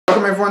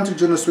Welcome everyone to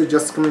Junosuede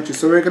Just Commentary.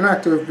 So we're gonna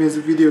act a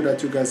music video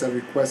that you guys have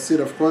requested,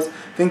 of course.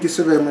 Thank you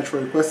so very much for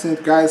requesting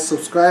it, guys.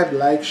 Subscribe,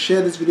 like,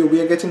 share this video. We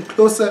are getting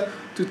closer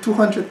to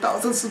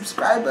 200,000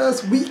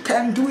 subscribers. We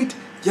can do it.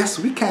 Yes,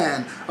 we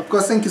can. Of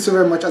course, thank you so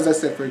very much, as I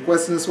said, for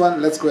requesting this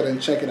one. Let's go ahead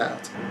and check it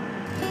out.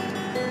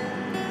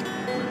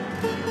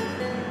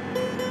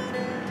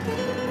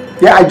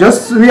 Yeah, I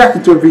just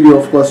reacted to a video,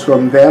 of course,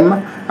 from them.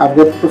 I've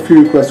got a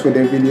few requests for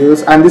their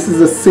videos, and this is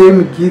the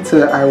same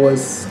guitar I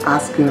was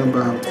asking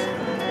about.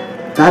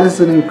 That is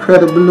an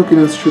incredible looking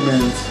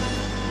instrument.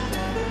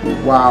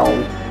 Wow,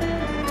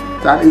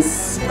 that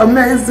is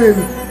amazing.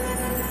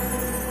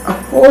 A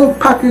whole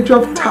package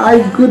of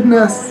Thai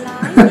goodness.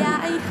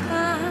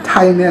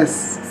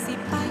 Thainess.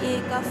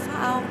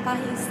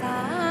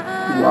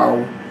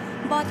 Wow.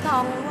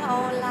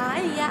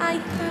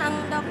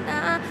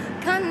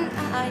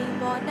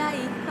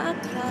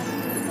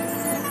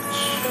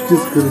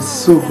 This girl is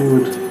so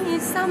good.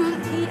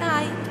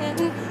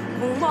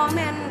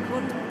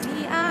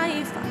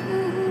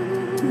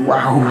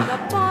 Wow.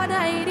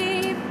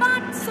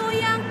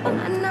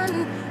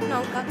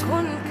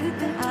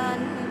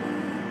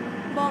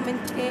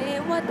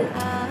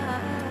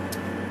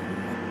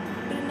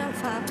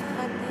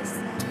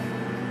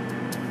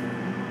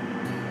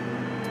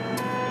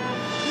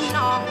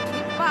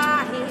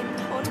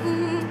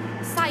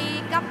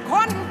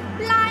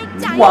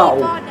 Wow.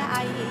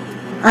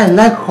 I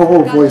like how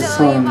her voice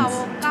sounds.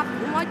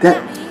 That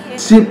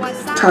deep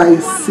Thai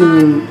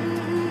singing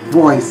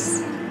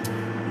voice.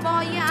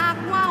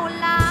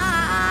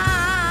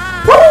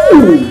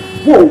 Whoa!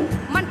 Whoa!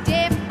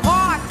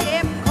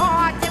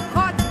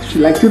 She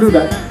likes to do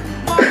that.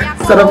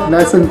 Start off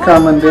nice and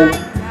calm and then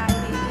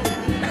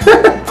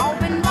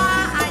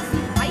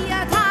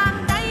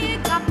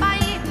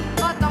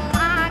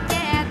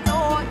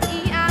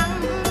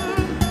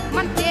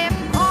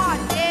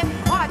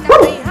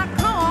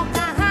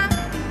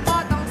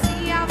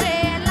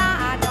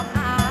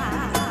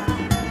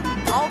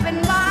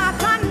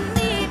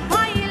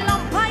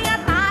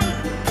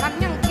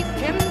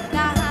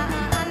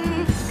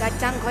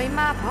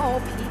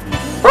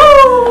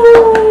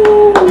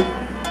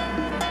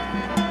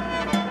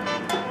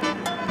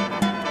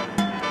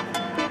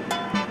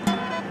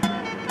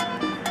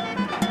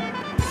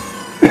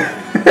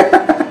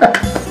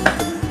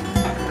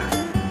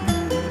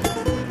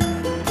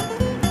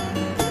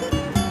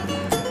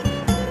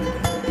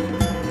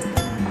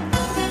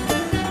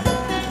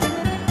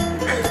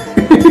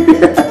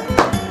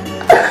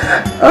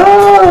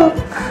oh,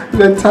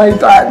 the Thai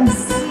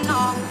dance.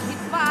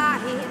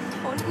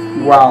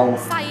 Wow.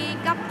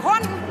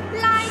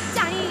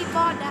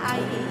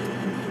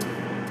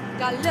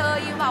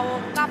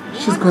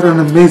 She's got an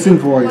amazing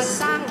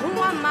voice.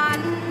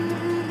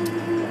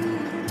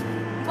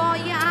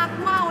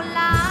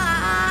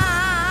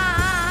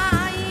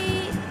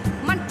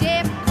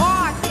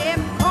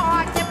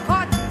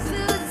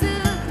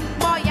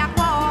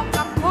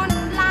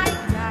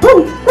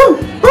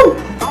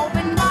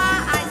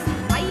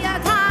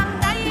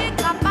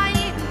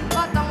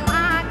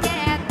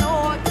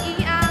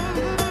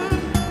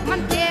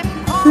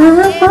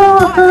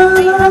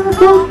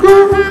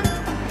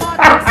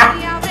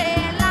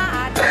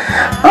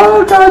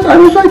 Oh gosh, I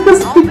wish I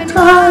could speak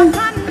Thai.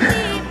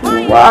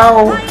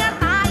 Wow.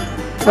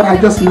 But I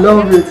just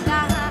love it.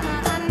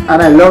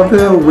 And I love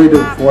the way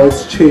the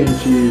voice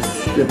changes,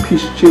 the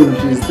pitch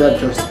changes, that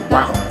just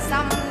wow.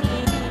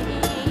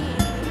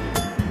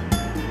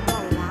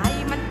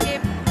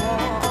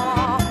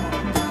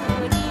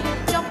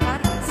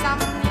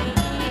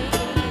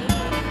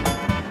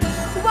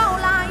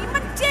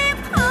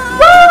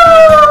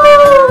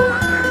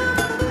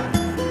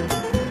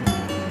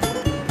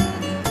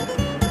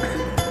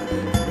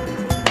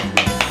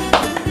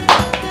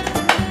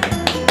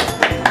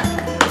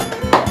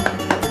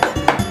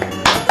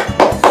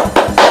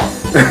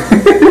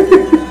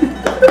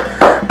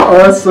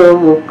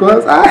 Awesome, of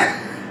course.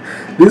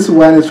 This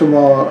one is from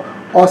our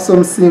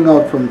awesome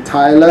singer from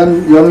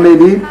Thailand, young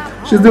lady.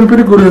 She's doing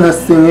pretty good in her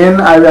singing.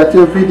 I reacted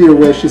to a video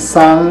where she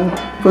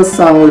first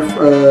sang with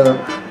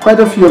quite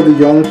a few of the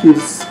young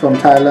kids from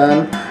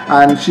Thailand,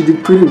 and she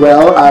did pretty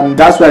well, and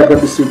that's why I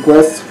got this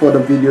request for the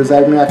videos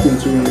I'm reacting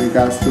to in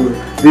regards to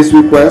this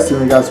request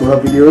in regards to her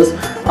videos.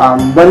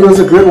 But it was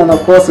a great one,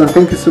 of course, and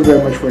thank you so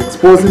very much for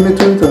exposing me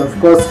to it. And of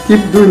course,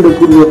 keep doing the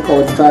good work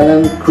out in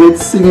Thailand. Great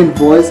singing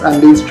voice,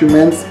 and the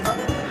instruments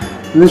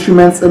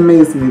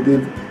amaze me.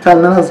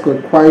 Thailand has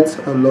got quite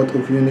a lot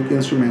of unique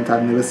instruments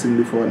I've never seen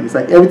before, and it's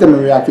like every time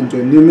I'm reacting to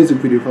a new music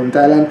video from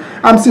Thailand,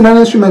 I'm seeing an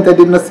instrument I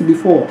did not see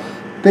before.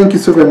 Thank you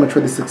so very much for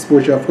this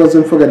exposure. Of course,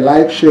 don't forget to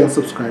like, share and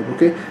subscribe,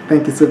 okay?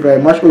 Thank you so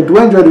very much. Oh, do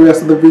enjoy the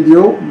rest of the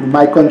video.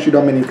 My country,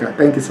 Dominica.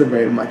 Thank you so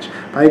very much.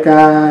 Bye,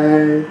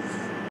 guys.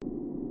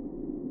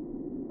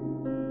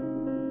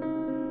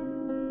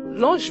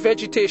 Lush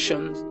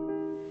vegetation,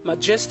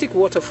 majestic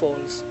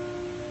waterfalls,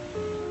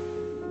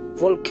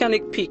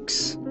 volcanic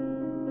peaks.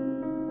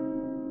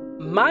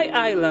 My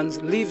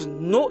island leaves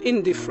no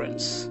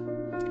indifference.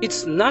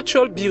 Its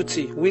natural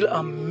beauty will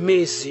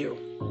amaze you.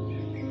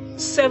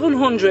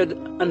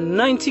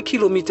 790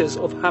 kilometers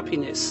of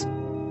happiness.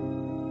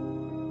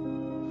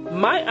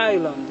 My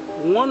island,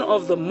 one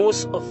of the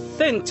most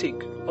authentic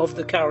of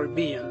the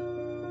Caribbean.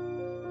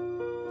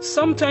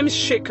 Sometimes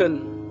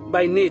shaken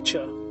by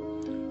nature,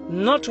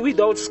 not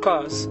without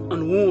scars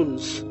and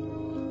wounds,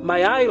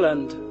 my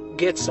island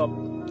gets up,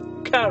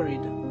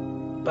 carried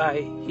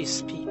by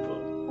his people.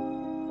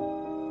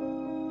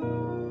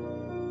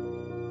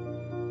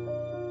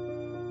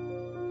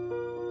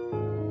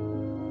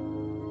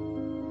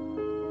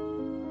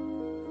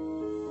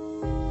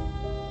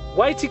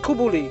 Whitey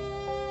Kubuli,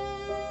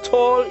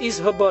 tall is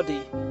her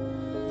body.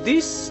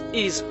 This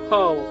is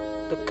how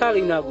the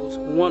Kalinagos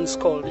once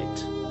called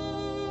it.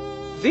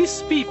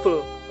 This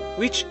people,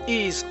 which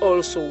is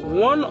also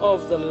one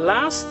of the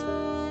last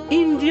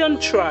Indian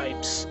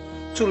tribes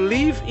to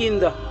live in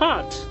the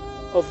heart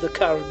of the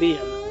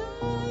Caribbean.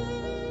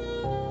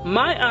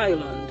 My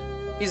island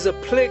is a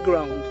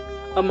playground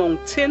among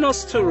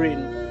tenuous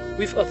terrain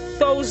with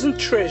 1,000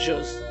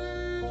 treasures,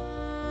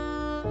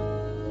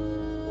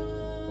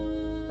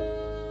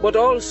 but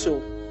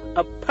also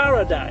a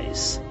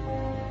paradise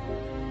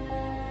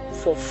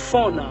for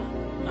fauna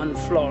and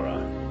flora.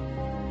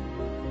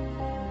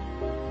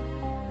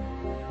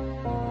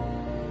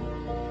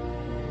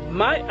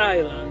 My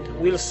island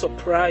will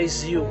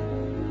surprise you.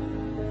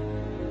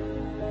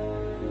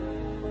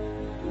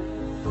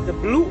 The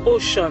blue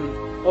ocean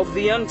of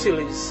the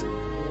Antilles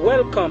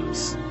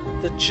welcomes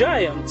the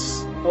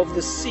giants of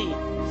the sea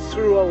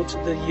throughout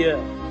the year.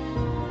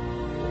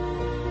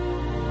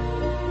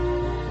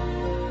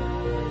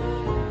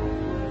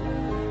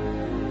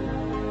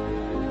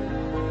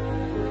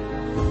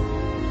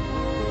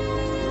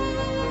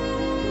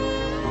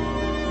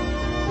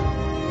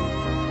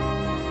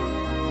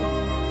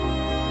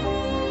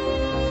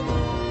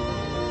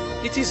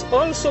 It is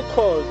also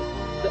called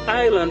the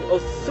island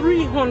of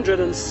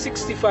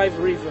 365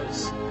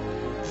 rivers.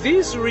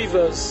 These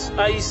rivers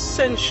are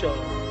essential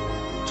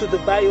to the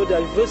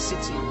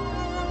biodiversity.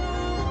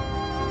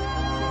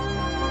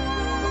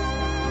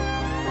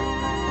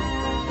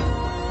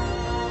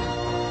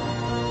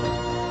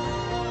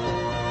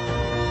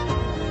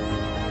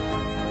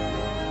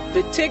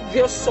 They take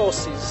their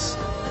sources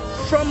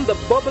from the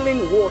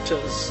bubbling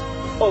waters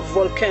of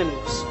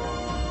volcanoes,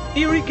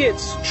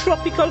 irrigates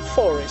tropical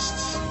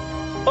forests,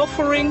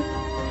 offering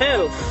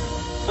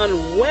health and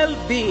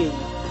well-being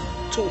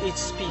to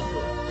its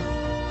people.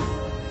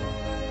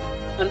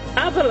 An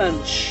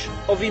avalanche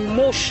of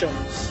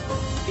emotions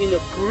in a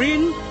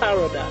green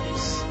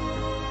paradise.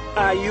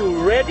 Are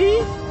you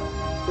ready?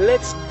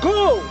 Let's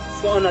go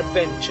for an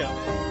adventure.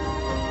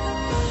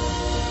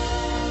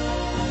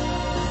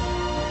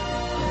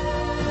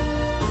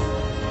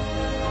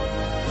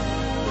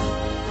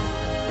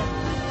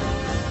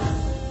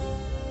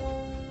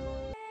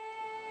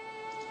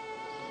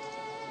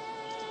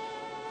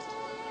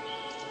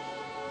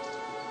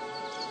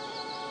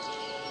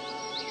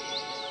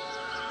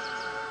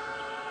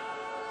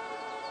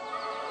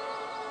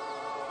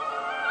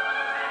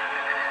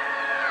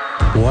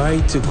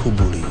 White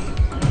Kubuli,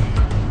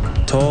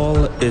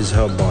 tall is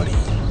her body.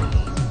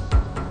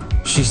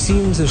 She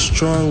seems a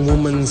strong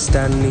woman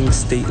standing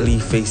stately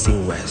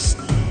facing west,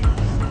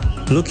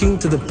 looking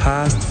to the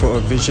past for a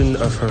vision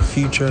of her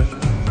future,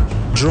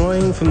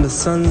 drawing from the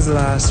sun's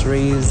last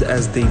rays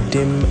as they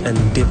dim and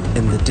dip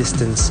in the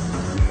distance,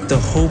 the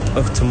hope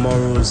of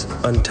tomorrow's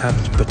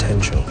untapped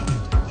potential.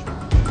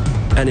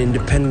 An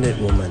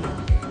independent woman,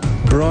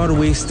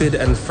 broad-waisted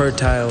and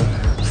fertile,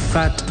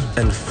 fat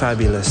and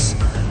fabulous,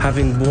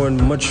 having borne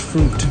much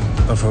fruit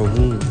of her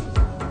womb.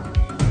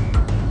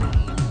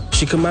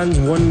 She commands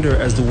wonder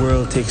as the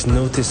world takes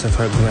notice of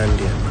her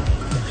grandeur.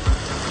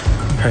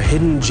 Her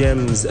hidden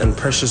gems and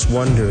precious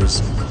wonders,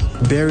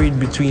 buried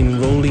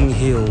between rolling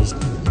hills,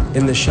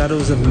 in the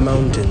shadows of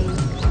mountains,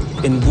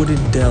 in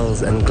wooded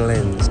dells and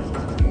glens.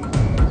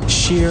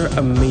 Sheer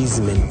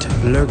amazement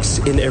lurks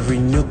in every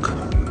nook,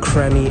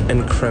 cranny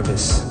and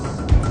crevice.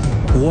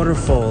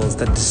 Waterfalls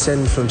that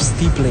descend from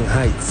steepling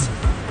heights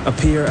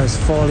appear as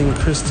falling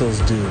crystals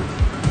do,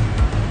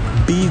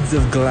 beads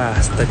of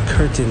glass that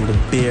curtain the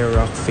bare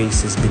rock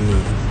faces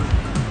beneath.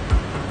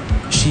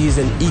 She is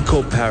an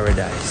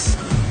eco-paradise,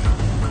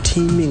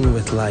 teeming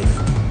with life.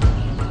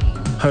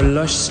 Her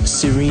lush,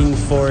 serene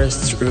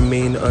forests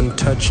remain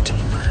untouched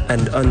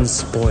and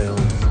unspoiled.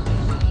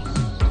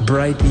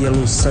 Bright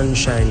yellow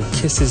sunshine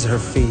kisses her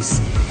face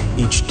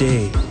each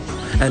day,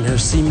 and her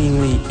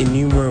seemingly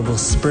innumerable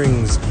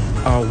springs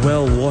are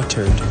well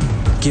watered,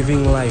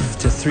 giving life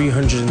to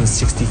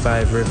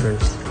 365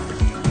 rivers.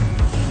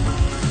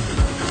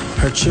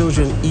 Her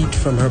children eat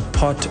from her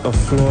pot of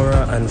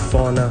flora and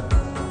fauna,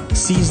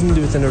 seasoned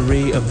with an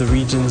array of the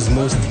region's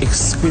most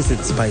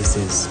exquisite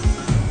spices.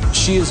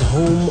 She is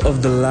home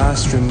of the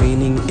last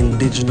remaining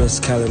indigenous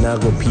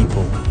Kalinago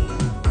people,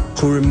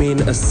 who remain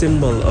a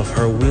symbol of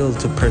her will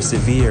to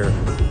persevere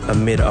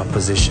amid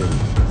opposition.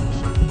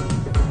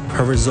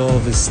 Her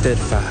resolve is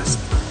steadfast,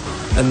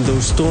 and though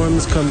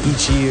storms come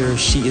each year,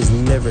 she is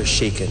never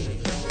shaken.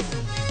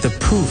 The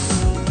proof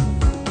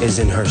is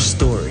in her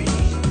story.